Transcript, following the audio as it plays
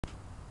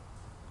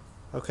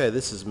Okay,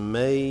 this is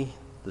May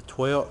the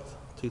 12th,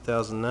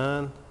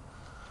 2009.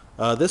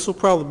 This will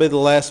probably be the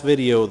last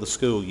video of the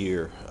school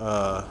year.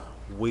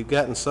 We've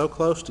gotten so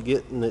close to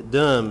getting it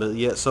done, but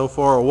yet so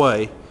far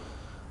away.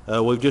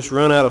 We've just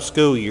run out of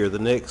school year.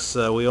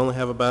 We only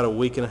have about a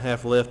week and a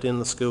half left in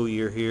the school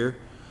year here,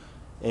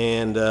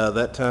 and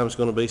that time is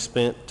going to be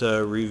spent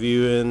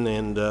reviewing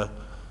and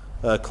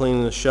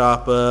cleaning the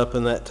shop up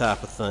and that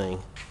type of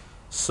thing.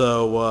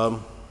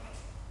 So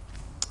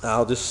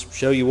I'll just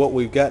show you what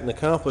we've gotten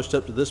accomplished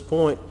up to this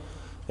point.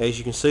 As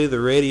you can see, the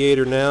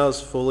radiator now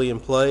is fully in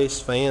place,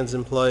 fans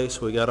in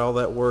place, we got all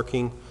that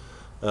working.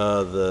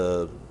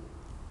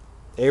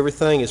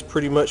 Everything has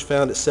pretty much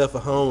found itself a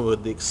home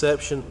with the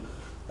exception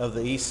of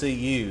the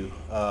ECU.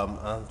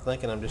 I'm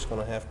thinking I'm just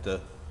going to have to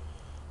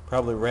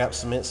probably wrap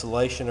some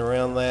insulation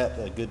around that,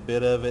 a good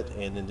bit of it,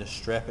 and then just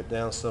strap it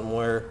down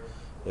somewhere.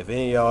 If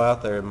any of y'all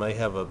out there may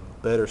have a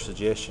better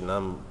suggestion,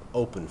 I'm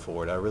open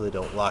for it. I really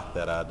don't like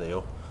that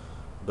idea.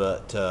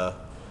 But the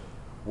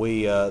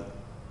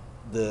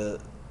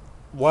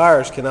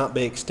wires cannot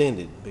be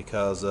extended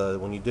because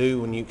when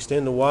you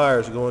extend the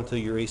wires going to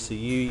your ECU,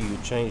 you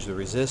change the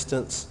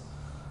resistance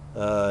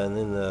and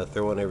then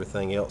throwing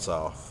everything else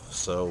off.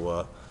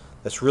 So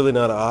that's really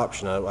not an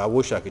option. I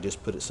wish I could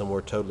just put it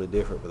somewhere totally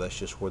different, but that's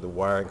just where the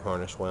wiring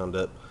harness wound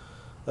up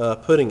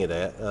putting it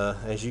at.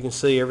 As you can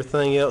see,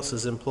 everything else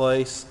is in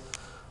place.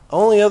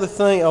 Only other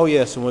thing, oh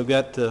yes, and we've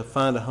got to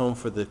find a home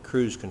for the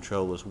cruise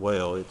control as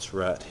well. It's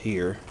right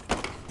here.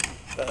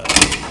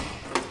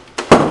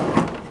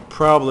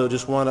 Probably we'll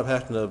just wind up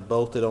having to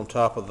bolt it on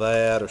top of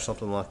that or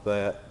something like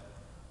that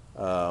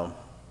to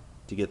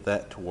get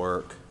that to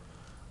work.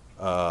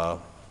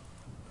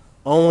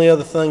 Only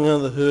other thing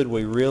under the hood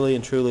we really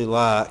and truly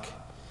like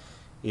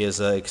is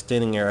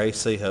extending our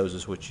AC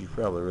hoses, which you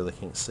probably really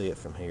can't see it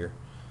from here.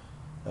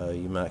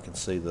 You might can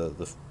see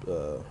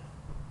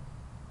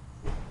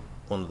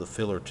one of the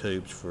filler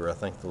tubes for, I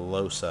think, the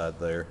low side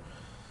there.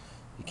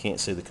 You can't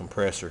see the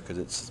compressor because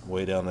it's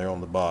way down there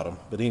on the bottom.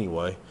 But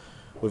anyway,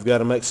 we've got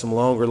to make some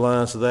longer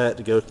lines of that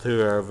to go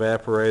through our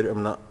evaporator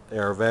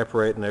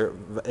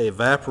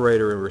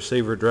and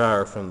receiver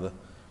dryer from the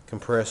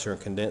compressor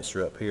and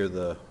condenser up here.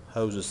 The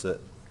hoses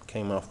that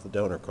came off the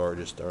donor car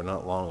just are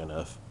not long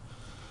enough.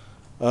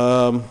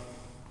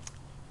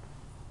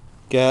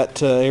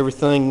 Got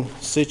everything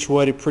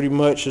situated pretty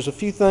much. There's a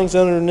few things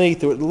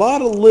underneath. There's a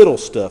lot of little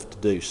stuff to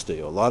do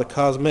still. A lot of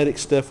cosmetic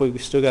stuff we've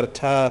still got to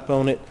tie up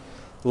on it.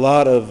 A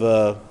lot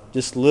of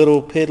just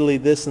little piddly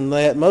this and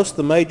that. Most of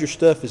the major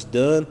stuff is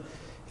done.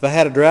 If I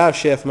had a drive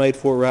shaft made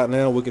for it right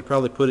now, we could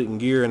probably put it in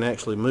gear and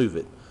actually move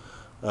it.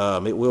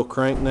 It will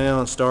crank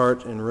now and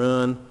start and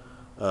run.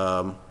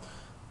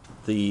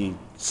 The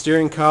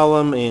steering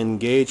column and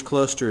gauge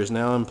cluster is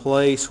now in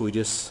place. We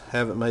just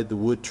haven't made the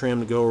wood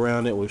trim to go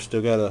around it. We've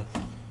still got to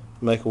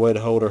make a way to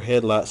hold our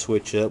headlight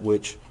switch up,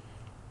 which,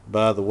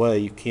 by the way,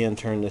 you can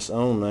turn this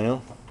on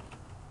now.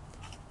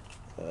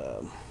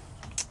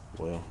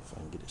 Well, if I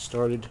can get it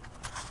started.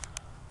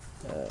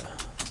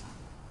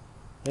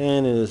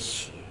 And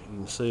as you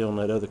can see on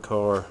that other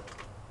car,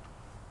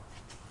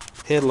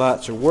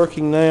 headlights are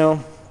working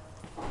now.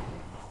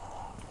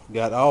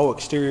 Got all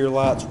exterior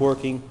lights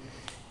working.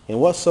 And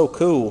what's so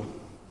cool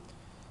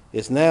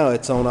is now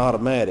it's on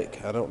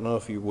automatic. I don't know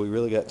if we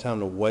really got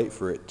time to wait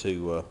for it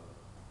to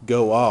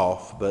go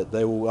off, but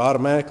they will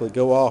automatically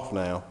go off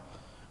now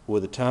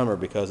with a timer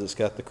because it's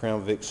got the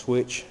Crown Vic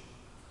switch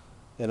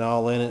and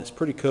all in it. It's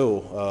pretty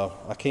cool.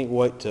 I can't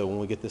wait till when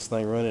we get this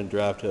thing running and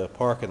drive to a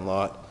parking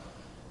lot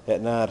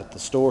at night at the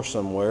store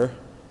somewhere,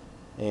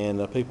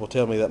 and people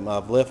tell me that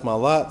I've left my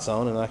lights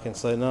on, and I can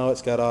say, no,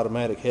 it's got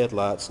automatic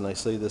headlights, and they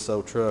see this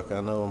old truck.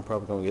 I know I'm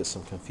probably going to get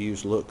some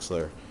confused looks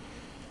there.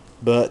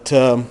 But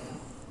the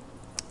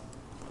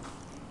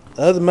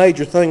other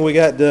major thing we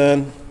got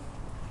done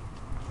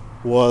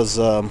was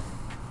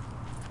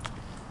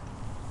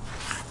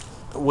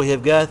we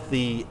have got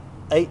the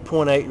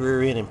 8.8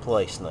 rear end in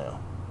place now.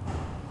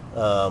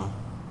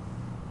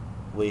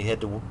 We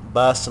had to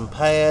buy some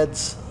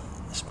pads,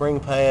 spring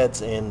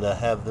pads, and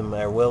have them,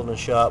 our welding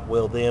shop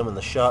weld them and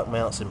the shock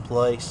mounts in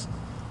place.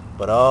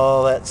 But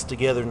all that's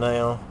together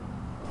now.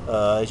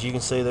 As you can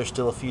see, there's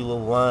still a few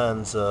little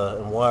lines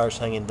and wires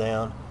hanging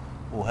down.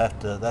 We'll have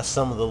to, that's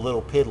some of the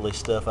little piddly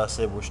stuff I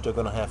said we're still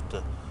going to have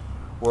to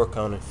work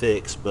on and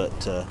fix.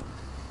 But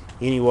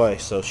anyway,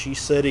 so she's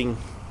sitting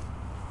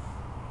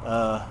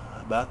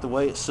about the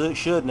way it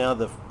should now.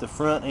 The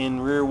front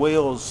and rear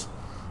wheels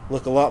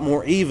look a lot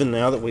more even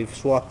now that we've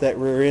swapped that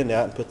rear end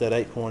out and put that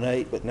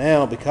 8.8. But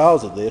now,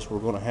 because of this, we're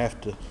going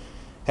to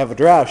have a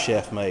drive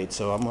shaft made.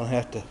 So I'm going to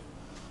have to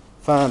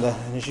find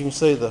and as you can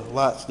see, the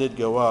lights did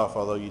go off,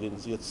 although you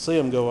didn't get to see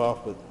them go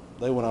off, but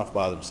they went off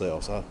by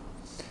themselves.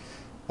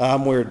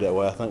 I'm weird that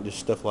way. I think just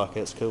stuff like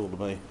that's cool to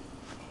me.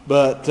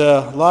 But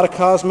a lot of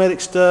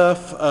cosmetic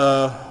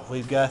stuff.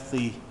 We've got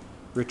the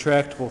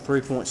retractable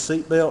 3-point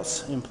seat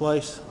belts in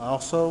place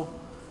also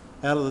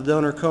out of the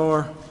donor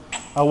car.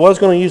 I was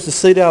going to use the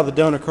seat out of the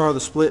donor car,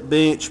 the split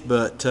bench,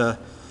 but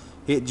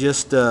it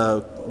just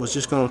was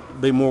just going to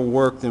be more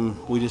work than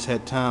we just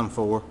had time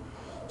for.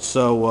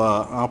 So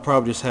I'll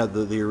probably just have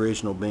the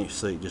original bench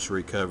seat just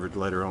recovered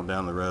later on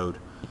down the road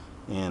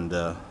and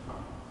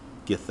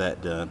get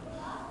that done.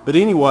 But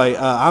anyway,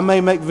 I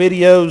may make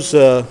videos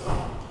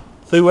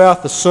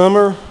throughout the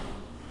summer.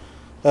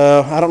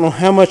 I don't know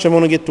how much I'm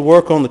going to get to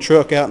work on the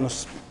truck out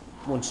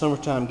when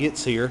summertime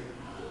gets here.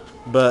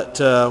 But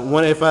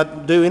if I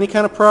do any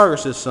kind of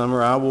progress this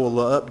summer, I will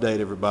update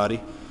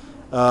everybody.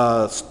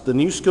 The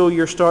new school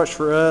year starts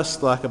for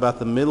us like about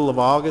the middle of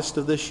August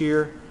of this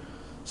year.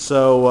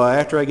 So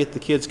after I get the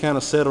kids kind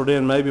of settled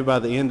in, maybe by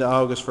the end of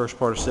August, first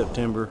part of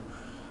September,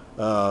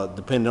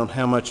 depending on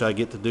how much I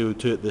get to do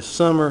to it this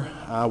summer,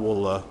 I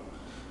will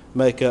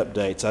make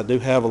updates. I do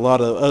have a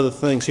lot of other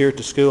things here at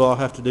the school I'll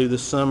have to do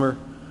this summer,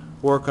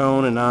 work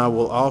on, and I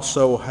will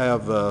also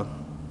have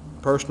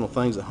personal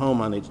things at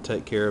home I need to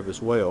take care of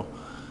as well.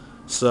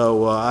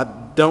 So I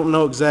don't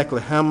know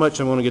exactly how much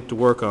I'm going to get to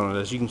work on it.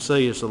 As you can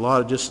see, it's a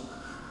lot of just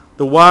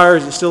the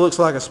wires. It still looks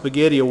like a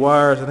spaghetti of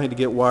wires. I need to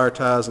get wire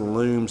ties and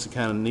looms to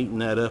kind of neaten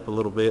that up a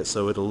little bit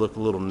so it'll look a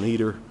little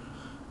neater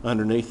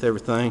underneath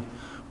everything.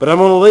 But I'm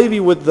going to leave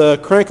you with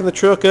cranking the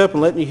truck up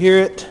and letting you hear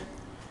it.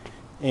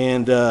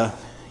 And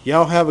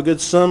y'all have a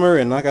good summer.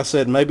 And like I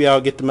said, maybe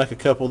I'll get to make a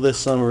couple this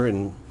summer,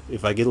 and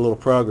if I get a little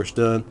progress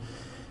done.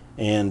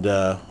 And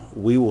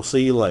we will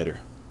see you later.